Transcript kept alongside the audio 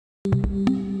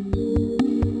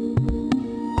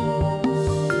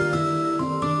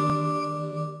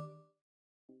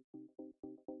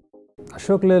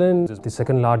Ashok Leyland is the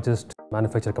second largest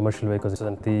manufacturer of commercial vehicles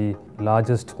and the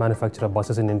largest manufacturer of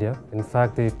buses in India. In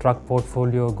fact, the truck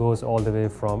portfolio goes all the way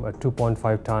from a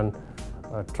 2.5 ton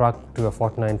truck to a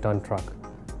 49 ton truck.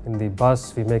 In the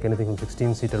bus, we make anything from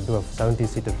 16-seater to a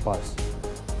 70-seater bus.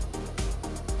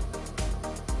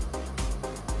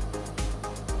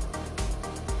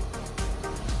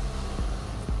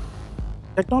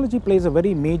 Technology plays a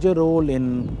very major role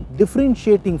in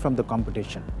differentiating from the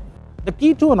competition. The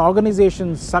key to an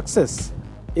organization's success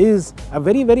is a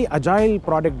very agile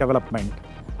product development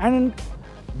and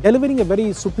delivering a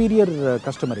very superior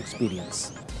customer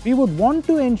experience. We would want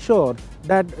to ensure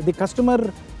that the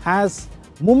customer has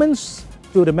moments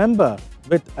to remember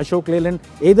with Ashok Leyland,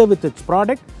 either with its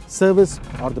product, service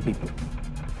or the people.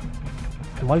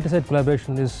 Multi-site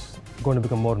collaboration is going to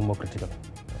become more and more critical.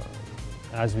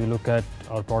 As we look at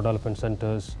our product development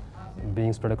centers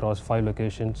being spread across 5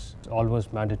 locations, it's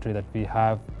almost mandatory that we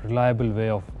have a reliable way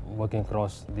of working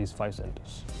across these 5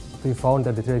 centers. We found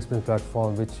that the 3DEXPERIENCE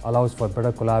platform, which allows for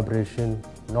better collaboration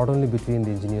not only between the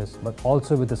engineers but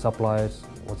also with the suppliers,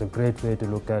 was a great way to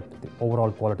look at the overall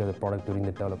quality of the product during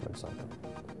the development cycle.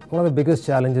 One of the biggest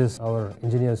challenges our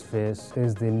engineers face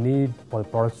is the need for the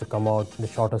products to come out in the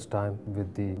shortest time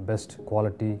with the best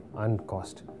quality and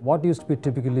cost. What used to be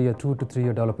typically a 2 to 3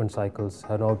 year development cycles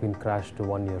have now been crashed to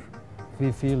 1 year.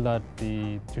 We feel that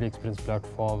the 3DEXPERIENCE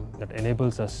platform that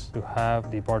enables us to have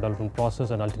the product development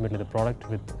process and ultimately the product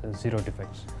with 0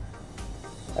 defects.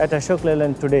 At Ashok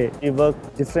Leyland today, we work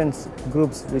with different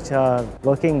groups which are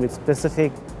working with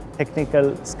specific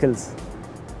technical skills,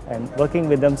 and working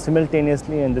with them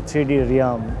simultaneously in the 3D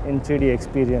realm, in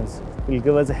 3DEXPERIENCE, will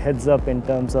give us a heads up in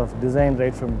terms of design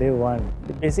right from day one.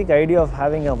 The basic idea of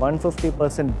having a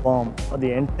 150% BOM for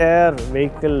the entire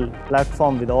vehicle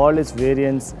platform with all its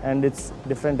variants and its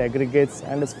different aggregates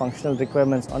and its functional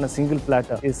requirements on a single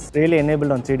platter is really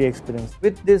enabled on 3DEXPERIENCE.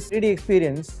 With this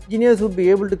 3DEXPERIENCE, engineers would be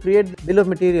able to create the bill of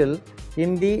material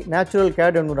in the natural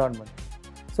CAD environment.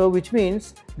 So which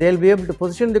means they'll be able to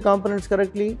position the components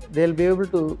correctly, they'll be able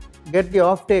to get the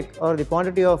offtake or the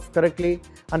quantity of correctly,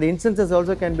 and the instances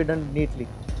also can be done neatly.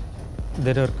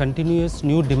 There are continuous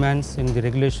new demands in the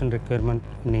regulation requirement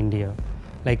in India,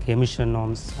 like emission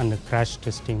norms and crash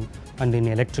testing and in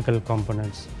electrical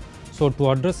components. So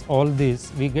to address all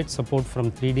this, we get support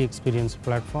from 3DEXPERIENCE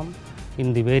platform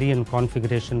in the variant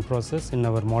configuration process in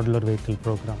our modular vehicle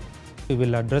program. We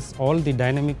will address all the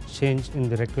dynamic change in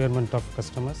the requirement of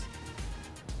customers.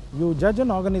 You judge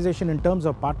an organization in terms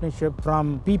of partnership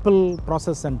from people,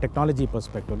 process and technology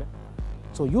perspective.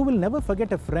 So you will never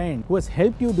forget a friend who has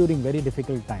helped you during very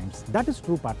difficult times. That is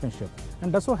true partnership,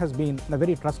 and Dassault has been a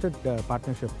very trusted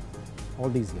partnership all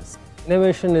these years.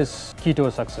 Innovation is key to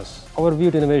our success. Our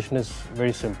view to innovation is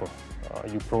very simple.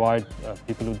 You provide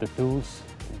people with the tools,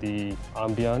 the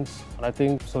ambience, and I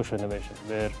think social innovation,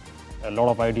 where a lot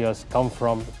of ideas come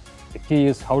from. The key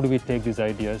is how do we take these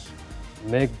ideas,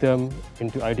 make them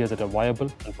into ideas that are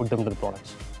viable and put them into the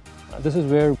products. This is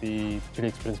where the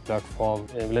 3DEXPERIENCE platform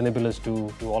will enable us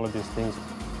to do all of these things.